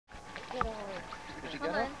Did you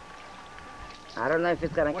get it? I don't know if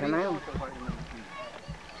it's gonna come out.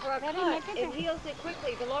 For a cut, it heals it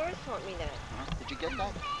quickly. Dolores taught me that. Did you get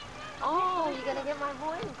that? Oh, you're gonna get my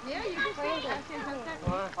voice? Yeah, you can say that.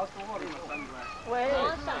 Wait.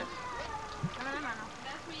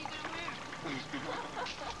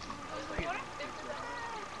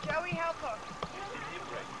 Joey, help her.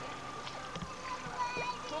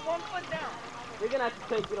 Put one foot down. You're gonna have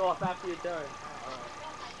to take it off after you're done.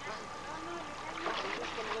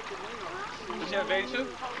 Is that baby too?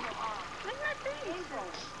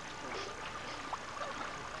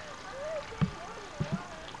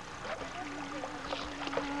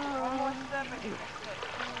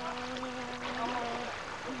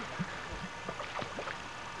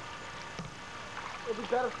 It'll be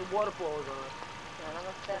better if the water flows on it.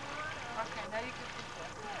 Okay, now you can sit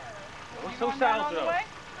there. What's two towels though?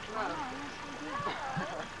 No.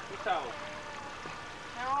 Two towels.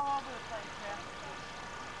 They're all over the place, yeah.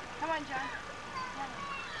 Come on, John.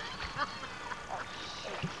 Oh,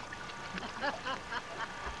 shit.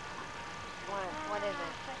 What is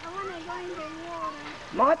it? I want to go in the water.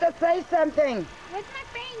 Martha, say something. Where's my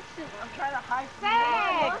face? I'm trying to hide from Sex!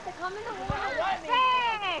 Martha, come in the water.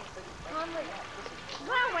 Sex! Come with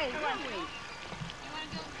Run away, run away.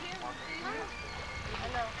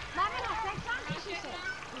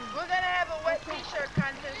 We're gonna have a wet t-shirt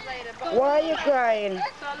contest later. But Why are you crying?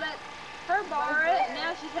 So let her borrow it, and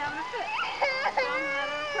now she's having a fit.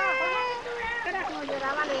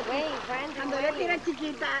 Wait, Brandon, wait.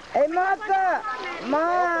 Hey, Martha!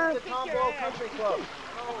 Ma! The Tom Ball Country Club.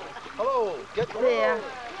 Hello. Get the There.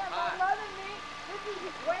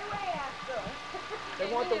 They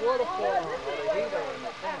want the waterfall on, or the heater in the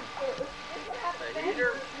thing. The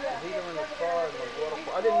heater? The heater in the car and the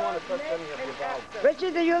waterfall. I didn't want to touch any of your valves.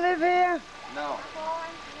 Richard, do you live here? No.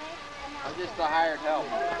 I'm just a hired help.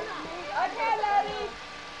 okay, Letty.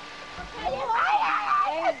 Hey,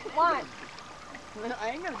 what? I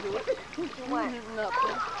ain't gonna do it. What?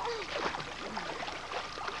 Nothing.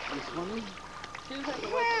 You swimming? She was like a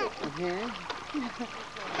wet Okay.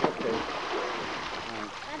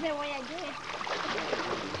 That's the way I do it.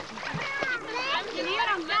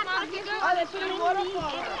 Oh, they put a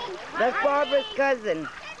waterfall. That's Barbara's cousin.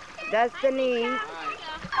 That's Denise.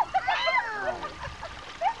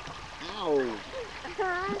 Ow.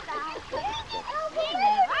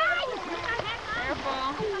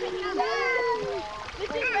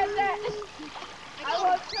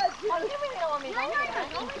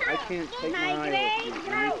 I can't take my eye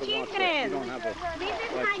off you. You need to watch it. You don't have a This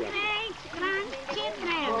is my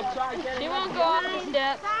great-grandchildren. She won't go off the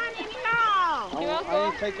steps. Son-in-law. I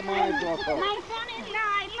ain't taking my eyes off her. My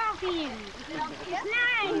son-in-law, I love him. It's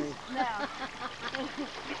nice.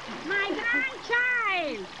 My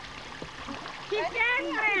grandchild. His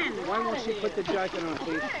girlfriend. Why won't she put the jacket on,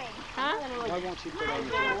 please? Huh? Why won't she put My on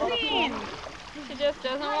the jacket? cousin. She just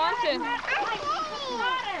doesn't want to.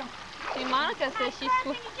 Water. See, Monica says she's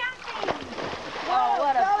sweet. Oh,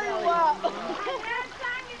 what a belly whopper.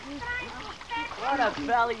 What a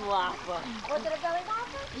belly whopper. Was it a belly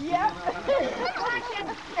whopper? Yep.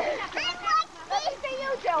 Let me see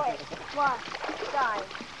you do it. What? Die.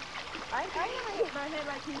 I never hit my head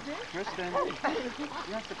like you did. Kristen,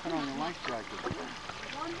 you have to put on your life jacket.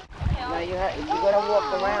 Now you gotta walk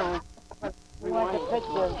around. We want a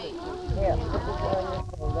picture. Here, put this on your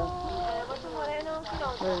shoulder.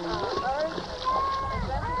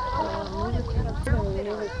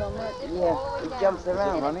 Yeah, it jumps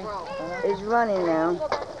around. Running? It's running now.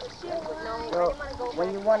 So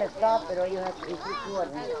when you want to stop it, all you have to do is record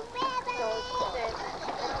it.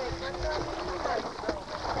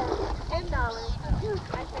 $10.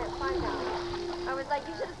 I said $5. I was like,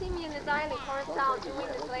 you should have seen me in this island car style doing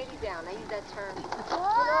this lady down. I use that term. You know,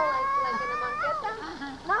 like in the manqueta?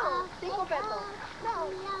 No, 5 pesos. No.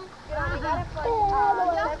 You know, we got it for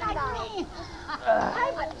 $7.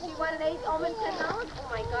 But she wanted 8 almond $10. Oh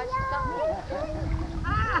my God, she's coming.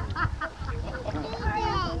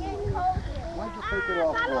 Why'd you take it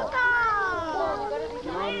off for?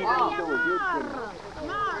 You know, you don't do it.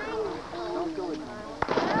 Don't do it.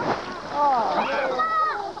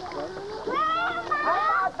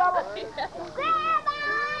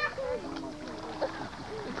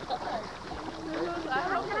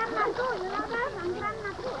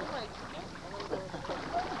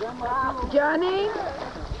 Johnny?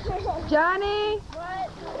 Johnny?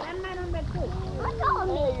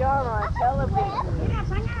 Hey, you're on television.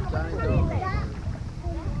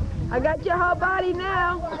 I got your whole body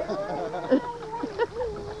now.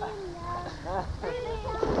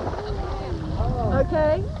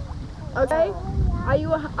 Okay? Okay?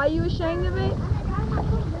 Are you ashamed of it?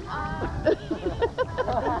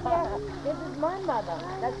 my mother.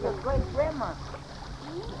 That's your great grandma.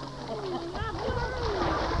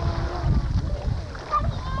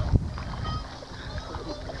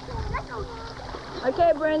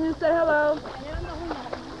 Okay, Brandon, say hello.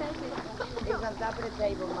 He's on top of the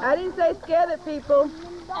table, Mom. I didn't say scare the people.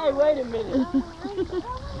 Hey, wait a minute.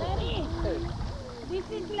 Letty, this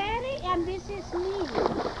is Letty and this is me.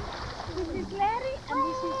 This is Letty and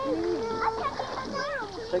this is me.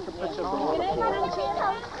 Take a picture of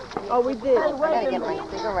the Oh, we did. I gotta get my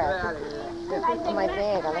cigarette. This is my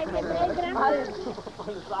bag. I left my bag. On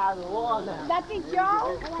the side of the wall now. That is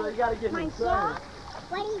Joe. So you gotta get My him son.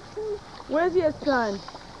 Where's your son?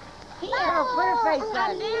 Here. Oh, put a face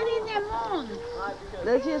on. And there in the moon.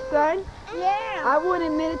 That's your son? Yeah. I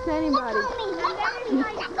wouldn't admit it to anybody. And there is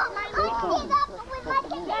my mom. There is the moon.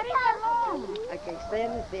 Okay,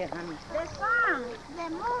 stand there, honey. The sun. The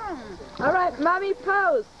moon. All right, mommy,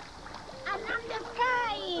 pose. And I'm the sky.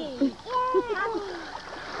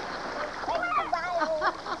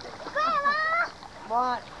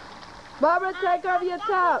 What? Barbara, take off your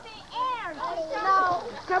top. No.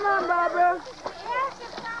 Come on, Barbara. Yes,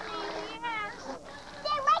 it's coming. Yes.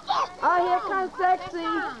 Oh, here comes sexy.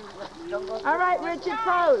 All right, Richard,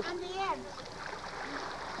 pose. And the eggs.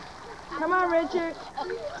 Come on, Richard.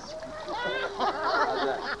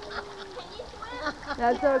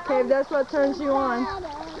 That's okay, if that's what turns you on.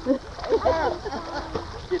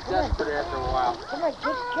 Get desperate after a while. Come on,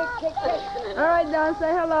 kick. All right, Don,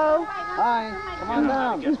 say hello. Hi, come on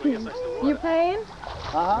down. You paying?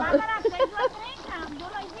 Uh-huh.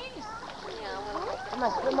 Come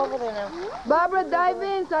on, swim over there now. Barbara, dive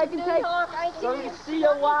in so I can take... So you see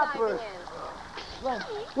your whopper.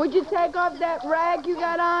 Would you take off that rag you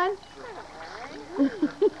got on?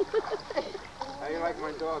 How you like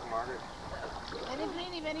my dog, Margaret? Very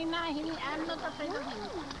pretty, very nice. I'm not afraid of him.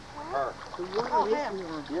 Her. Oh, him.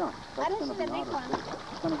 Yeah. That is the big one.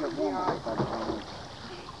 It's gonna get warm outside the room.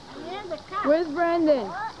 Yeah, the cat. Where's Brandon?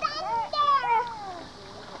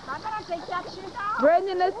 Barbara, take that shoes off.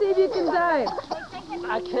 Brandon, let's see if you can dive.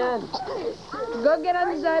 I can. Go get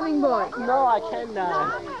on the diving board. No, I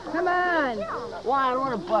cannot. Come on. Why? I don't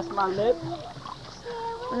want to bust my lip.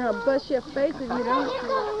 I'm going to bust your face if you don't.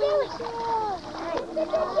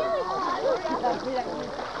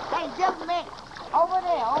 Hey, jump me. Over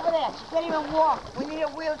there. She can't even walk. We need a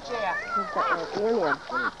wheelchair.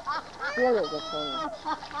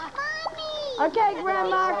 Okay,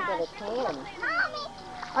 Grandma.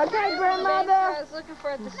 Okay, Grandmother. I was looking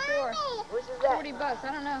for at the store. Which is that? $40.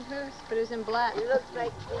 I don't know whose, but it was in black. It looks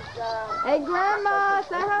like it's, Hey, Grandma,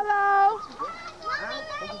 say hello.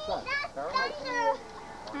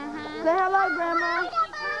 Say hello, Grandma.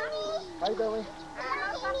 How you doing?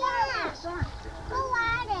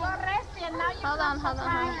 Hold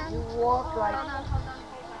on. you walk like...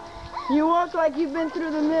 You walk like you've been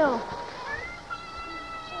through the mill.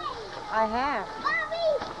 I have.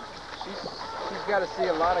 She's got to see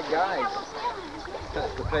a lot of guys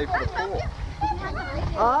to pay for the pool.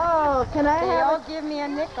 Oh, can I They have all give me a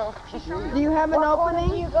nickel. Do you have an What corner do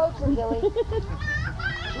opening? you go to, Dilly?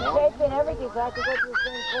 She's taping everything, so I have to go to the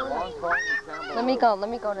same corner. Let me go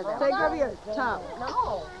to them. Take off your top.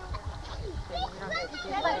 No.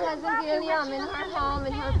 My cousin Delia, I'm in her home,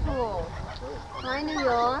 in her pool. Hi, New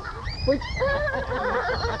York. Which,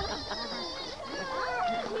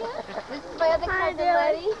 This is my other cousin,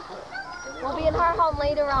 Letty. We'll be in her home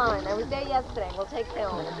later on. I was there yesterday. We'll take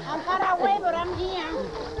film. I'm far away, but I'm here.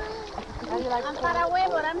 I'm far away,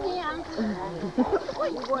 but I'm here.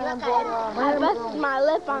 I busted my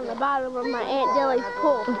lip on the bottom of my Aunt Dilly's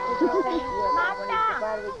pool.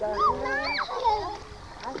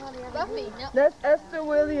 that's Esther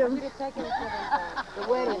Williams. The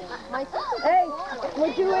wedding. Hey,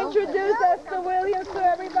 would you introduce Esther Williams to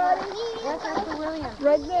everybody? Yes, Esther Williams.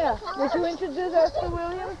 Right there. Would you introduce Esther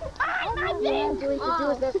Williams?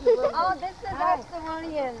 Oh, this is Esther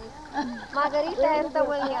Williams. Margarita Esther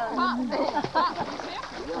Williams.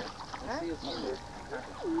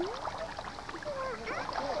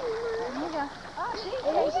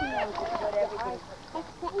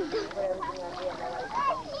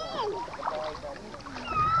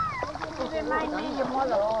 Remind me of your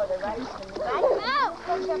mother. Oh, the rice.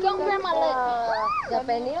 Don't grab my lip.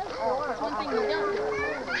 Depending. One thing you don't.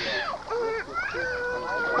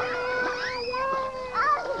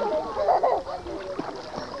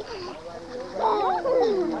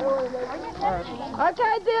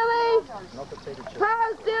 Okay, Dilly.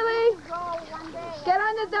 Pause, Dilly. Get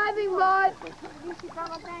on the diving board.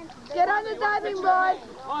 Get on the diving board.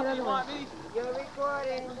 You're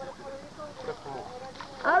recording.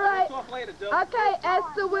 All right. Talk later, Dill. Okay,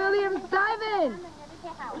 Esther Williams, dive in.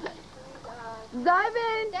 Dive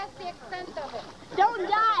in. That's the extent of it. Don't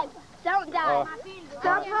dive. Don't dive.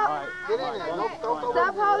 Stop, Get in there.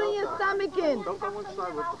 stop holding your stomach in. Don't go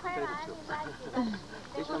inside with the potato chips.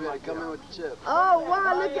 He's gonna come in with the chips. Oh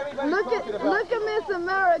wow! Look at Miss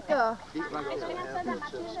America. Eat like a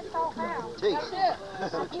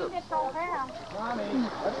Mommy,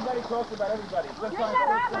 everybody talks about everybody.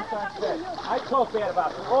 Sometimes said. I talk bad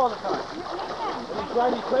about them all the time. They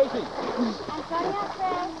drive me crazy.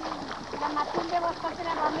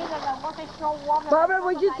 Barbara,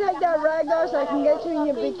 would you take that rag off so I can get you in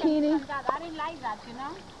your bikini? I didn't like that, you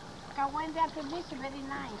know. I went there to visit, very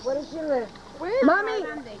nice. Where does she live?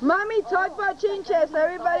 Mommy, talk about chinches so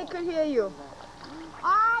everybody could hear you.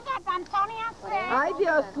 Oh, that Antonia said. Ay,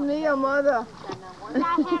 Dios mío, mother.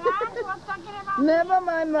 That Gerard was talking about. Never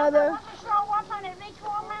mind, mother. Want to show up on a rich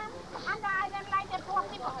woman, and I didn't like the poor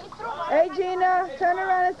people. It's true. Hey, Gina, turn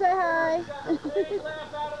around and say hi.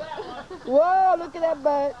 Whoa, look at that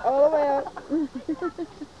butt, all the way up.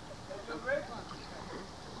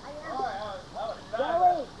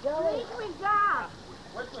 Joey. Rich with God.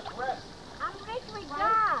 I'm rich with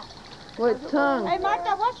God. With tongue. Hey,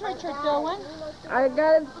 Martha, what's Richard doing? I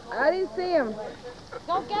didn't see him.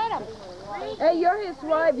 Go get him. Hey, you're his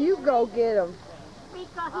wife, you go get him.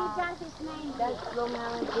 Because he does his name. That's Long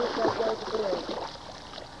Island Beach.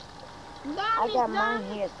 God I is got done. mine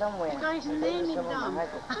here somewhere. Because his name is done.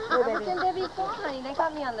 I was in there before, honey. They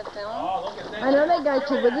got me on the film. I know they got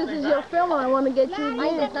you, but this is your film, I want to get you I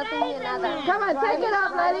again. did nothing here, nada. Come on, take it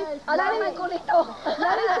off, Letty. Letty,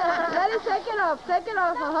 take it off. Take it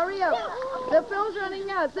off. Hurry up. The film's running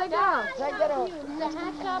out. Take it off. Take it off.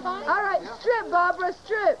 All right, strip, Barbara,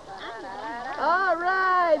 strip. All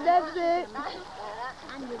right, that's it.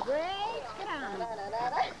 And the great crown.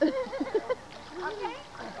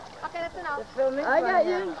 Okay, that's enough. I got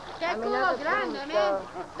you.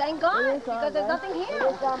 Thank God, because there's nothing here.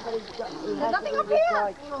 There's nothing up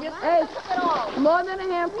here. Hey, more than a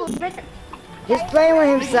handful. He's playing with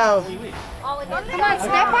himself. Oh, Come on,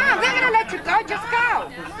 step on. They're going to let you go. Just go.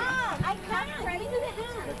 I can't.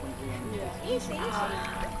 Easy.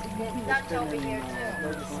 That's over here, too.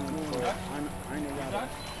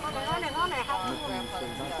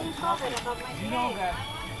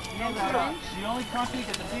 You know that the only country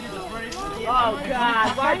that defeated the British... Oh,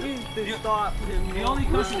 God, why'd you stop him? The only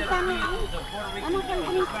country that defeated the Puerto Ricans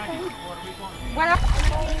and the Spanish, Puerto Rico...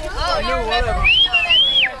 Oh, you remember we know that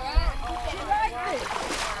thing, right?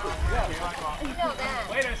 You know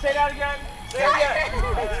that. Wait a minute, say that again. Say it again.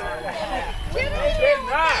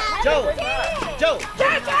 Joe! Joe!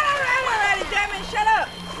 Shut up already, damn it, shut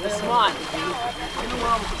up! It's smart. Come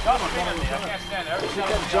on, I can't stand it. She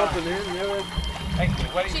kept jumping in and everything.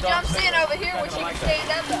 She jumps in over here when she can stand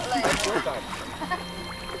up that leg.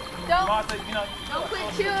 Martha, you know... Don't quit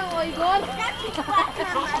chewing while you're going.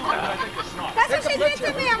 That's what she did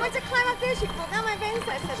to me. I went to climb up there. She pulled down my face.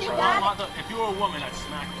 I said, she got it. Martha, if you were a woman, I'd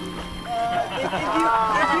smack you. If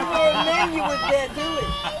you were a man, you would dare do it.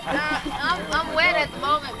 I'm wet at the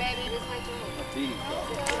moment, baby. This way too.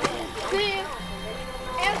 See?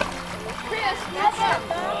 Chris, what's up?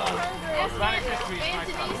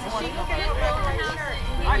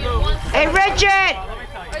 Hey, Richard!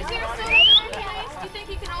 Is there a silver place? Do you think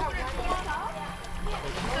you can open it for us?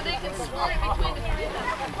 So they can split it between the three of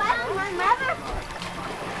them?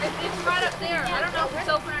 It's right up there. I don't know if it's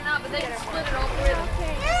open or not, but they can split it all three of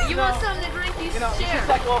them. You want something to drink, you should share. It's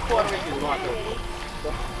like all Puerto Ricans, Martha.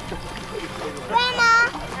 Grandma!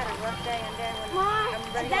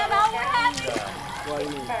 Is that all we're having? I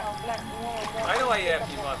know why you asked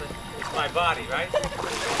me, Martha. It's my body, right?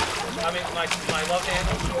 I mean, my love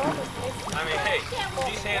handles. I mean, hey,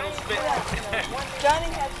 these handles fit. Johnny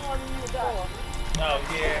has one in the door. Oh,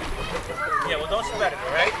 yeah. Yeah, well, don't sweat it,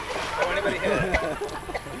 all right? Don't want anybody hit it.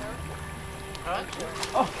 Huh?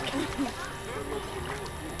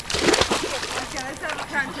 Okay, let's have a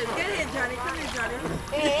contest. Get here, Johnny. Come here, Johnny.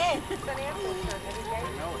 Hey.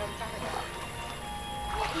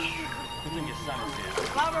 Good thing your son is here.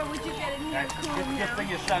 Barbara, would you get in here and cool him Good thing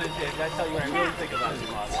your son is here. I tell you what I really think about you,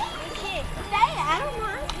 Martha. I don't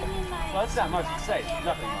mind. Well, that's not much to say.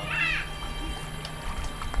 Nothing much.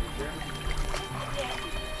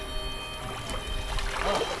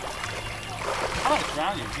 I don't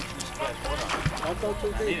drown you. You just spread water on me. That's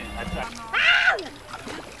okay. I tried.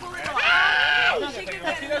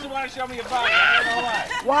 She doesn't want to show me your body. I don't know why.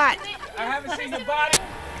 What? I haven't seen your body.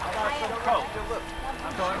 I got a coat.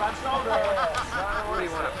 I'm talking about shoulder. What do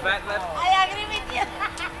you want, a fat lip? I agree with you.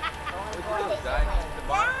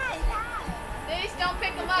 Denise, don't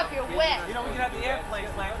pick them up. You're wet. You know, we can have the airplanes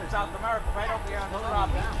land in South America right over here on the drop.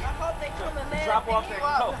 I hope they drop off their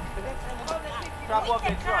coat. Drop off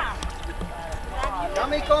their truck.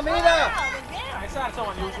 Dame comida! It's not so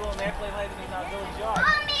unusual. An airplane landed in our village yard.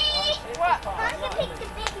 What? Hi,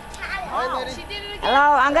 Letty. She did it again.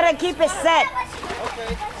 Hello, I'm gonna keep it set.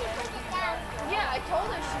 Okay. Yeah, I told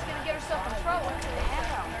her she's gonna get herself in trouble.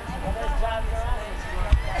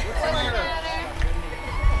 What's the matter?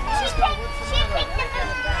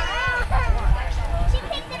 She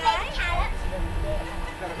picked the baby cat up.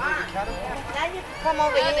 Now you can come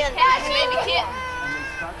over here. Baby cat, baby kitten.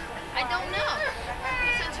 I don't know.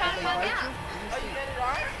 So I'm trying to find out.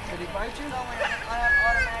 Did he bite you?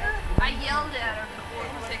 I yelled at her before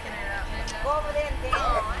taking it out. Go over there and dance.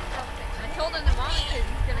 I told her the mom said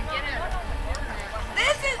he's gonna get at her.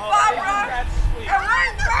 This is Barbara. That's sweet. And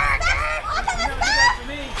we're Margaret. That's for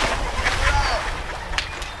me.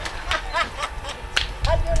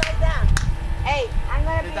 How do you like that? Hey, I'm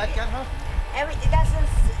gonna Did be. that get her?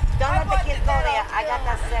 Don't let the kids go there. I got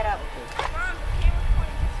that set up.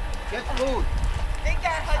 Get food. They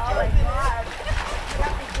got her Oh my jumping. God. You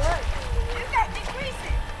got me good. You got me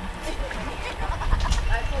greasy.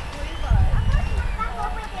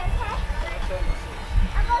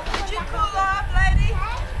 Did you cool off, lady?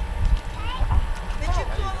 Did you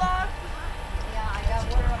cool off? Yeah, I got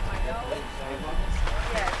water up my nose.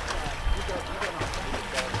 Yes.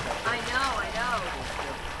 I know.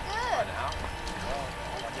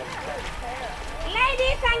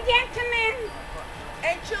 Ladies and gentlemen,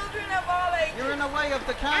 And children of all ages. You're in the way of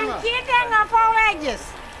the and camera. children of all ages.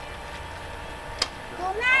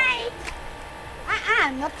 Tonight,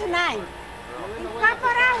 not tonight. In a couple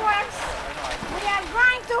hours, we are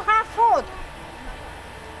going to have food.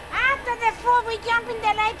 After the food, we jump in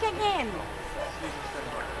the lake again.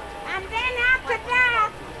 And then after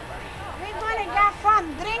that, we're going to have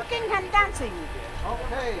fun, drinking and dancing.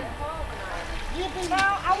 Okay. So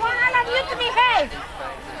I want all of you to behave.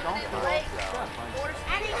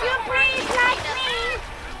 And if you please, like me,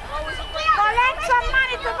 collect some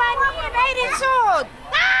money to buy me a bathing suit.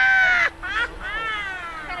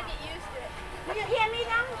 Gotta get used to it. Do you hear me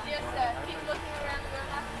now? Just keep looking around the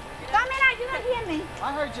room. Domina, you don't hear me?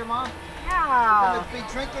 I heard you, Mom. No. Gonna be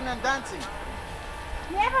drinking and dancing.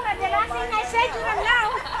 Yeah, but the last thing I said to them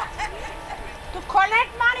now, to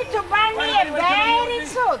collect money to buy me a bathing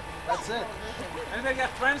suit. That's it. Anybody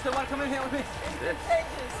got friends that want to come in here with me?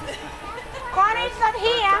 Connie's not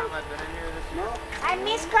here. I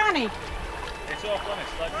miss Connie. It's all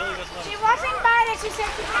finished. Like Billy doesn't She was invited. She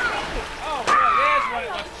said she can't make it. Oh, well, there's what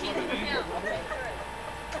it wants to do.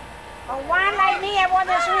 For one like me, I was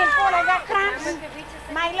in the swimming pool. I got cramps.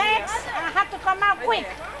 My legs, I had to come out quick.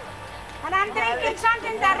 And I'm drinking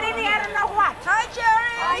something that really I don't know what. Hi,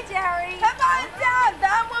 Jerry. Hi, Jerry. Come on down.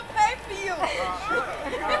 Dad will pay for you.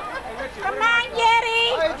 Come on,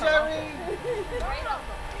 Jerry. Hi, Jerry.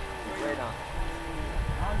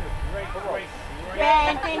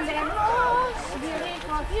 Painting the moves,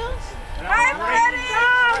 beautiful views. Hi, Freddie.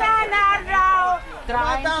 Come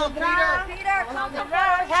on down, Peter. Peter, come to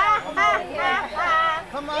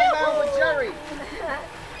Come on down with Jerry.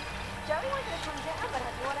 Joey wanted to come down, but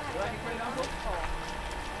his daughter had to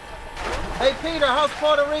Hey, Peter, how's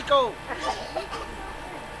Puerto Rico?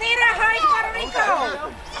 Tira, how is Puerto Rico?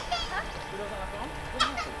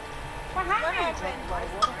 What happened?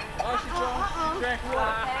 Oh, she drank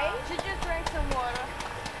water. Okay, she just drank some water.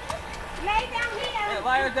 Lay down here. Yeah,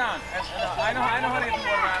 lie her down. I know how to get the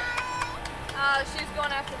water out. She's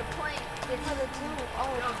going after the plane. It's her too.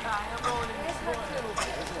 Oh, it's her too.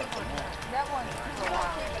 That one's too.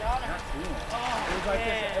 Keep it on her.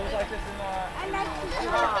 It was like this in I like to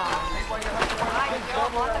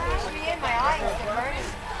Push me in my eyes. It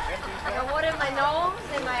hurts. I got water in my nose,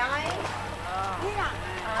 in my eyes.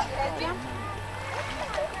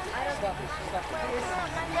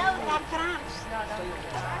 have cramps.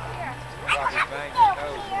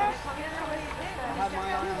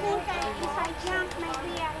 You think if I jump,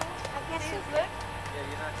 maybe I guess it would? Yeah,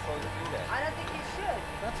 you're not supposed to do that. I don't think you should.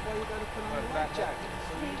 That's why you gotta put on a life jacket.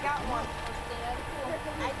 You got one.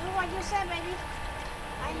 I do what you say, baby.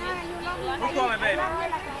 I know you love me like Who's calling, baby? I love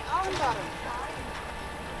you like my own daughter.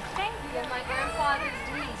 Thank you. You're my grandfather's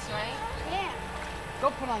Denise, right? Yeah. Go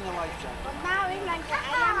put on your life jacket. But now it's like I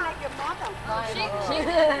am like your mother. She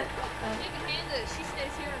can handle it. She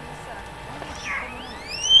stays here on this side.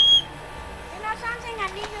 You know something? I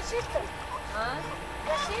need your sister. Huh?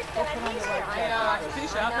 Your sister, I need her. I know.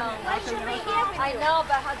 Tisha, Why should we here with you? I know,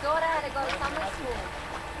 but her daughter had to go to summer school.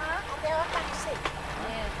 Huh? They all kind of sick.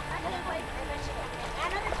 Yeah.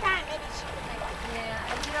 Another time, maybe she can make it. Yeah,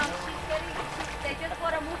 and you know, they just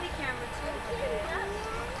bought a movie camera too.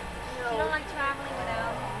 She don't like traveling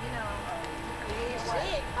without, you know.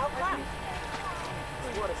 See? How come?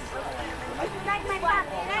 You like my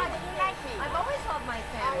family, right? You like me? I've always loved my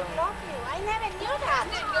family. I love you. I never knew that.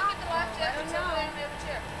 Go get the life jacket. It's over there in the other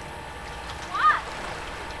chair. What?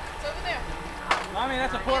 It's over there. Mommy,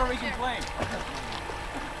 that's a Puerto Rican plane.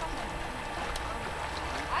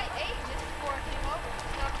 I ate just before I came over.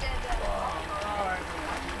 Stuff dead.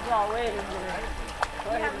 Oh, wait a minute.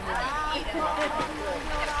 Wait a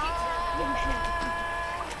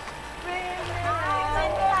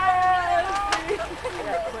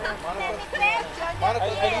Monica,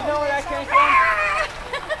 you know where that came from?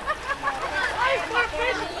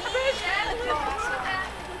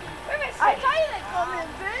 I tell you they call me a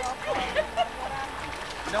fish.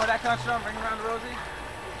 You know where that comes from? Ring around the Rosie?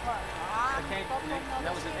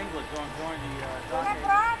 That was in England during the Dark Age.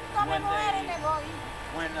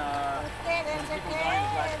 When people died in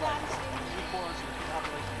Black Lives, 3/4 of the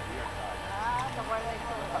population of Europe died.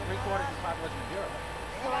 3/4 of the population of Europe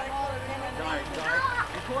died.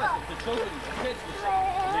 Because the children, the kids were sick.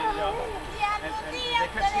 And they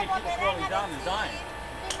kept seeing people slowly down and dying.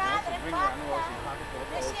 Ring around the Rosie, pocket full of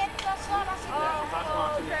clothes.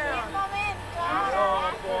 They're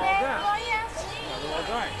all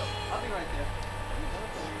dying. I'll be right there.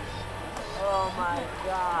 Oh my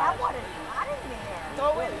God. What is hot in there?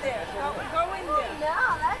 Go in there. Go in there.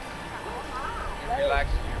 No, that's... Relax.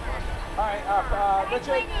 All right,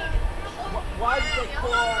 Richard, why did they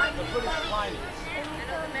call the British Chinese?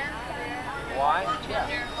 Why? Yeah.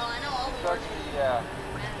 Because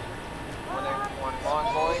when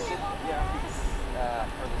Mongols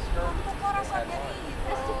for the skirmish, they had one.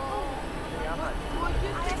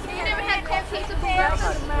 You never had cold pizza for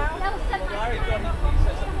breakfast? That was such Larry a... thought he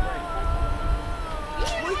said something great.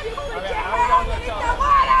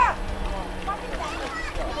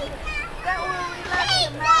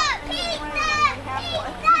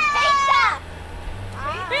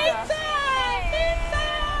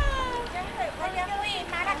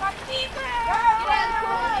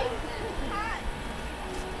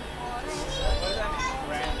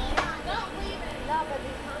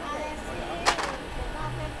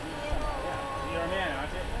 You're a man,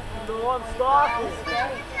 aren't you? No, I'm starving.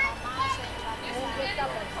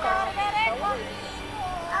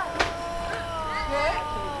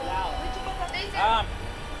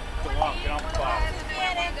 Go on, get on the car.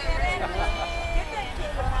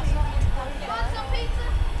 You want some pizza?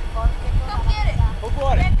 Come get it. Who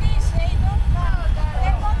bought it?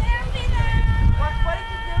 What did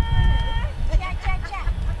you do for him?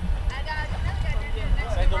 I got another guy doing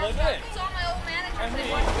next They to delivered it. It's all my old manager. And They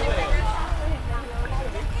we want to delivered do it.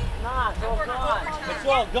 Nah, it's all gone. It's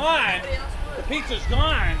all gone. The pizza's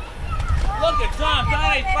gone. Look at Tom.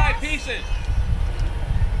 Don ate 5 pieces.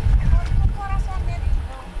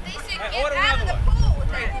 They said Hey, get order out of another the one. pool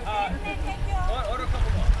with Hey, that. order a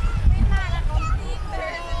couple more.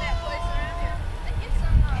 There isn't that place around here. They get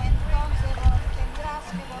some.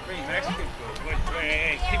 Bring Mexican food.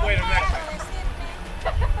 Hey, keep waiting Mexican.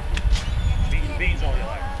 Beans all you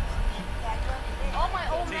like. All my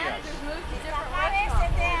old managers moved to different restaurants.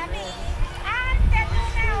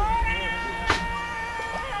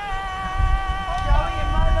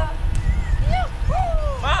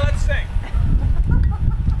 Ma, let's sing.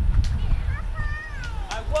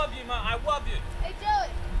 I love you, Ma. I love you. Hey, Joey.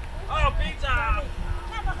 Oh, pizza.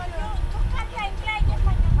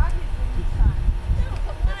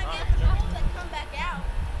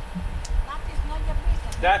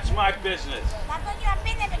 That's my business.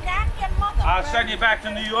 I'll send you back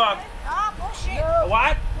to New York. Oh, bullshit.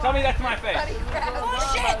 What? Tell me that to my face.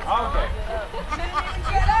 Bullshit. Okay. They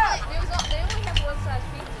only have one size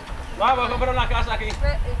pizza. Vamos a comprar una casa aquí.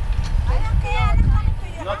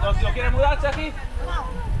 ¿No quieres mudarse aquí? No.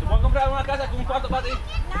 ¿Te puedo comprar una casa con un cuarto para ti? No.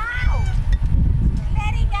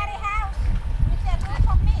 Letty got a house with a roof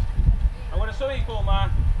for me. I want a swimming pool,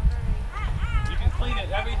 man. You can clean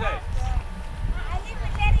it every day. I live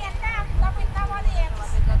with Letty and now, not with nobody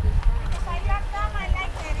else. Because I love them, I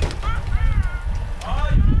like Letty. Oh,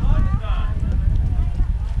 you love it, Don.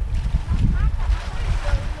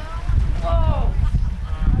 Whoa.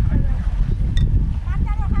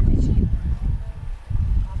 Mata don't have a sheep.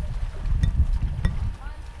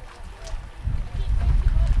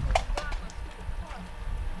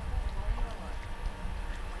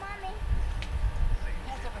 Mommy.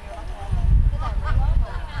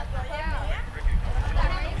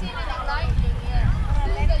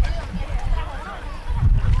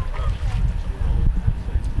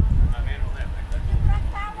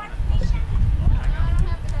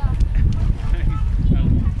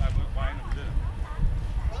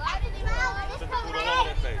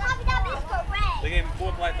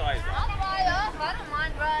 tires off. I'll dry it off. I don't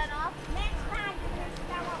mind drying off.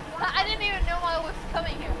 I didn't even know I was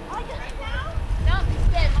coming here. Oh, you didn't know? No, I'm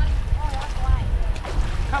scared. Oh, that's why.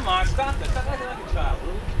 Come on, stop this. Stop acting like a child.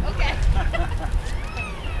 Okay.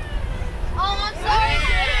 Oh, I'm sorry.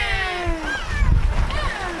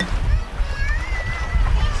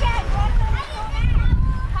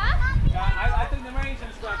 Huh? Yeah, I think the rain's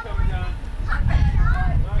going to start coming down.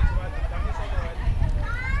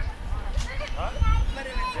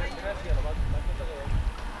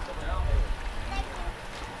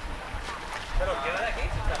 Pero queda de aquí.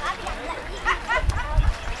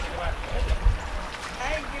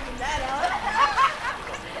 I ain't giving that out.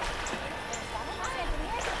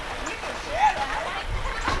 You can share that.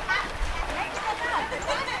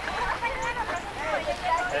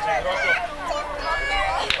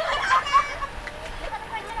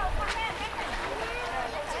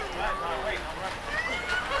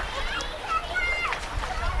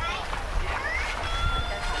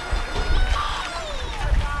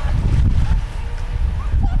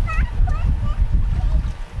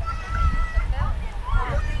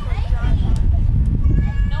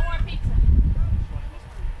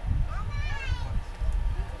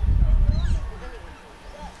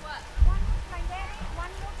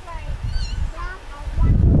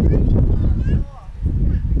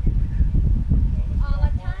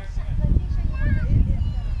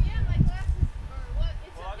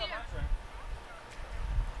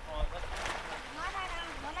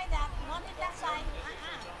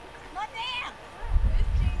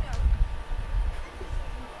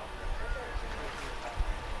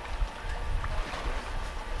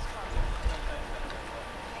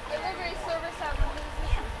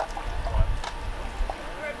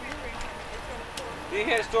 Did you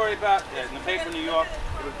hear the story about in the paper in New York?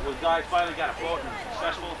 The guy finally got a boat and was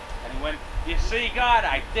successful, and he went, "You see, God,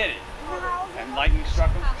 I did it." And lightning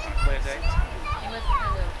struck him on a clear day.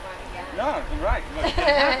 No, you're right. It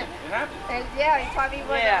happened. It happened. Yeah, he probably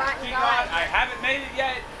wasn't Yeah. See, God, I haven't made it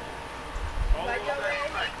yet.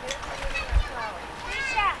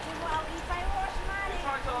 Tisha, if I wash money,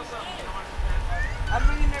 I'm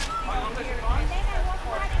bringing everything over here. and then I wash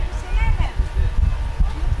money, it's 11.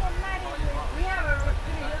 You put money in the... We have a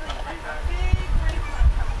big break.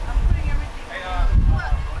 I'm putting everything Hey,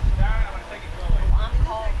 Darren, I'm going to take it away. I'm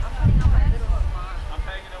cold. I'm putting on my little mom. I'm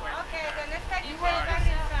taking it away. Okay, then let's take you back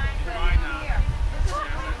inside. It's mine now. Here. This is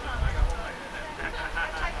I got one right there.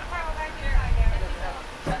 let's take the power back inside there.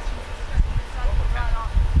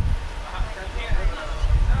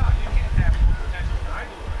 You can't have potential when I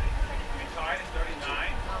do already. Inside is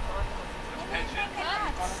 39. Pension.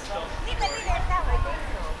 Leave it in there, that way.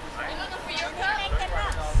 You looking for your cup? Make the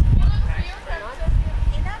nuts. You looking for your cup?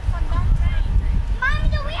 Enough for long time.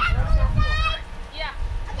 Mommy, do we have to go inside? Yeah.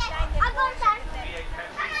 Okay, I'll go inside. VA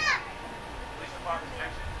pension. Police department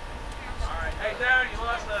pension. All right. Hey, Darren, you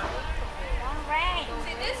lost the... Don't rain.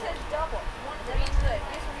 See, this is double. One of these good.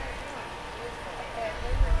 This one is good.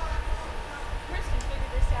 Kristen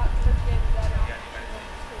figured this out the first day we got it on.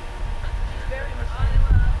 She's very much.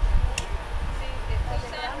 See, it comes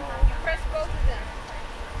down. You press both of them.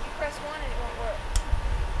 You press one and it won't work.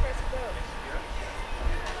 You press both.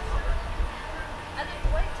 I didn't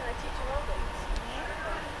wait till I teach you all those.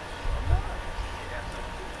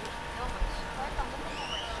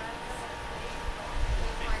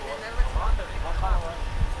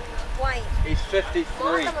 White. He's Mom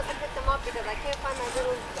 53. must have picked them up because I can't find my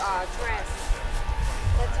little dress.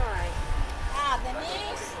 That's all right. Ah,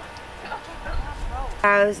 Denise.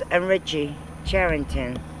 Charles and Richie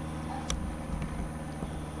Charrington.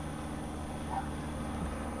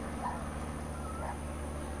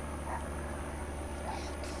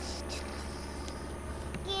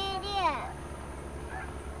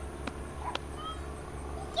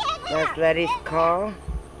 That's Letty's car,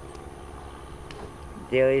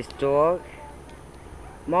 Dilly's dog,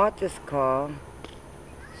 Martha's car,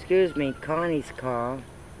 excuse me, Connie's car,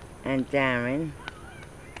 and Darren,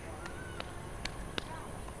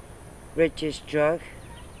 Rich's truck,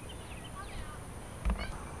 Look at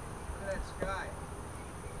that sky.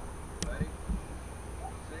 Buddy.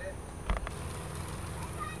 See it?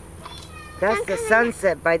 that's the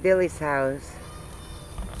sunset by Dilly's house.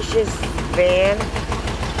 Tisha's van,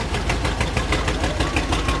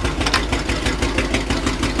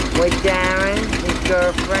 with Darren, his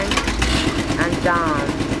girlfriend, and Don.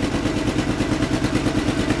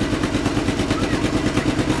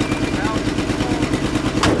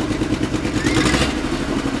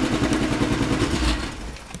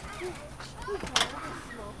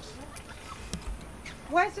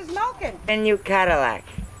 Where's the smoking? A new Cadillac.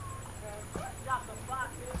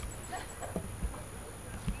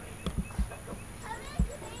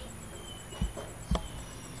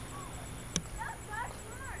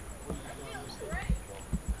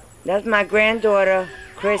 That's my granddaughter,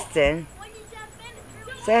 Kristen.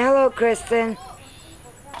 Say hello, Kristen.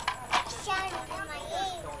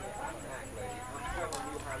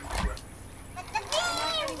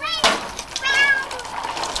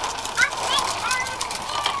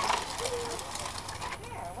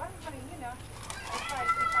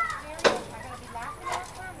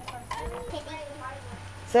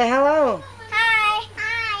 Say hello. Hi.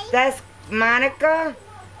 Hi. That's Monica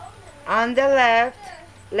on the left,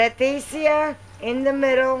 Leticia in the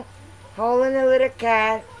middle, holding a little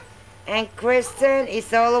cat, and Kristen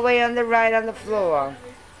is all the way on the right on the floor.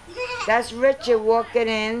 That's Richard walking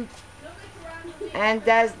in, and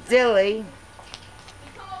that's Dilly,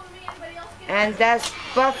 and that's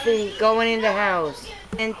Buffy going in the house.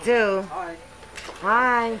 And two,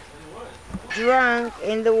 hi, drunk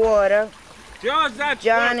in the water,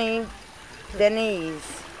 Johnny,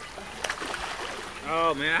 Denise.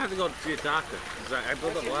 Oh man, I have to go see a doctor because I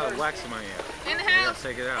built up a lot of wax in my ear. In the I house.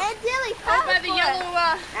 gotta take it out. Aunt Dilly, by the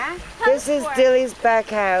yellow. This is Dilly's back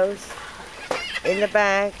house. In the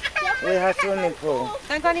back with her swimming pool.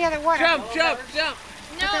 Don't go in the other water. Jump, jump, jump.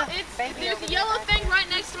 No, there's a yellow thing right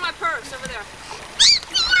next to my purse over there.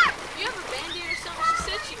 Do you have a Band-Aid or something? She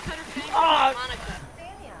said she cut her finger with Monica.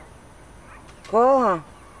 Call her.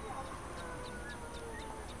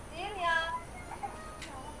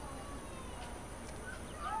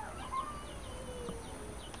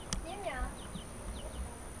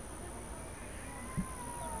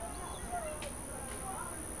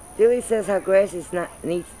 Dilly says her grass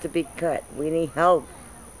needs to be cut. We need help.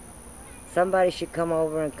 Somebody should come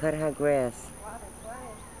over and cut her grass.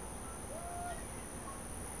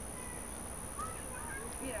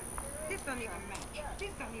 This don't even match.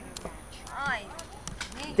 This don't even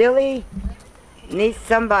match. Dilly needs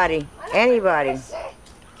somebody. Anybody.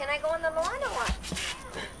 Can I go on the lawn or what?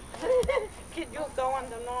 Can you go on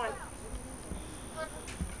the lawn?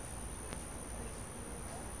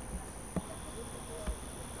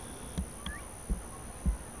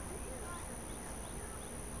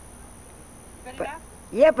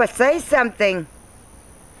 Yeah, but say something.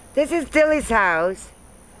 This is Dilly's house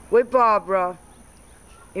with Barbara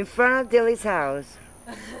in front of Dilly's house.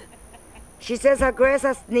 She says her grass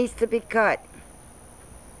needs to be cut.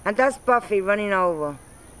 And that's Buffy running over.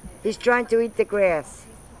 He's trying to eat the grass.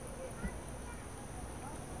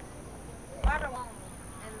 And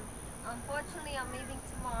unfortunately, I'm leaving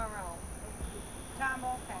tomorrow.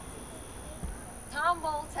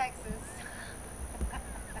 Tomball, Texas.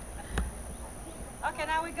 Okay,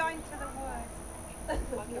 now we're going to the woods.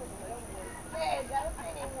 Hey, that's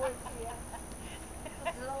any woods here.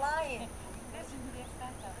 This is a lion. This is the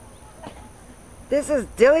extent of it. This is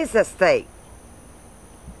Dilly's estate.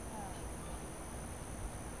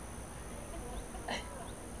 He's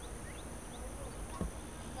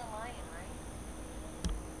a lion, right?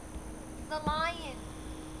 He's a lion.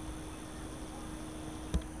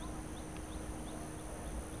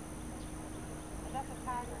 That's a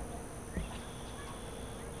tiger.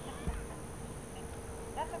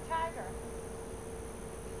 That's a tiger.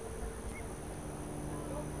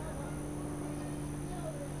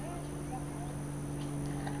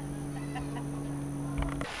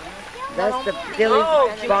 That's the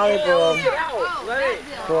Dilly's volleyball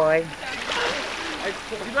boy.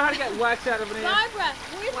 You know how to get wax out of an ear? Barbara,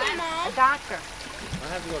 where's my mom? A doctor. I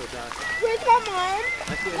have to go to the doctor. Where's my mom?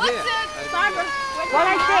 I can't What's hear. it? Barbara, where's What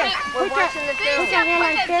my I mom? did? We're watching the film. Put your hand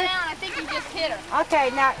like this. Down. I think you just hit her.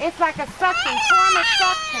 Okay, now it's like a suction, form of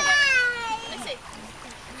suction. Let's see.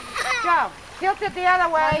 Joe, tilt it the other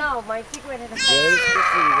way. No, my secret is Dilly's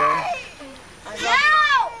receiver.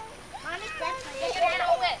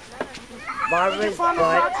 Barbara's Form of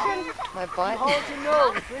butt. suction. My butt. Hold your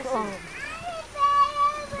nose.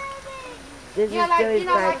 This is Yeah, like, Dilly's you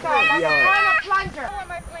know, like a backyard. form of plunger. Where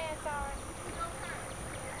my plants are.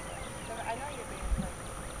 I know you're being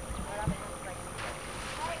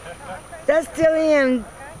played. That's Dilly and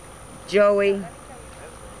Joey.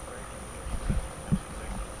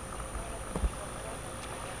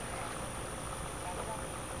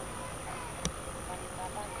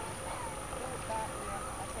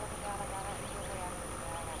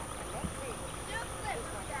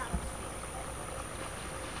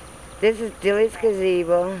 This is Dilly's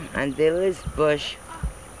gazebo and Dilly's bush.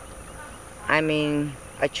 I mean,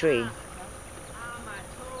 a tree.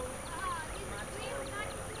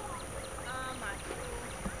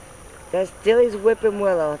 That's Dilly's whipping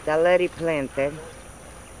willow that Letty planted.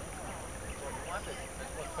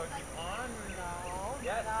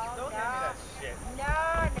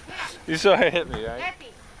 You saw her hit me, right?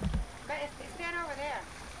 Letty, stand over there.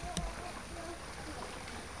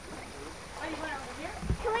 Oh, you went over here?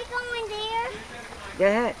 Can we go Go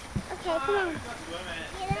ahead. Okay, come on.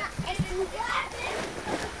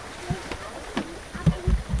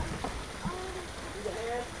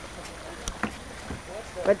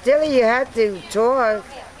 But Dilly, you had to talk.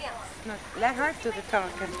 No, let her do the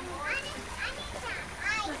talking. No.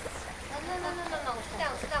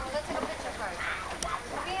 Sit down. We're going to take a picture first.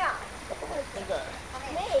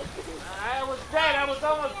 I was dead. I was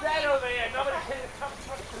almost dead over here. Nobody can come.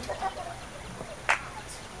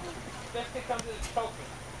 This kid comes in choking.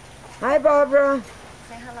 Hi, Barbara.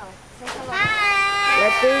 Say hello. Say hello.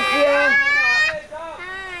 Leticia.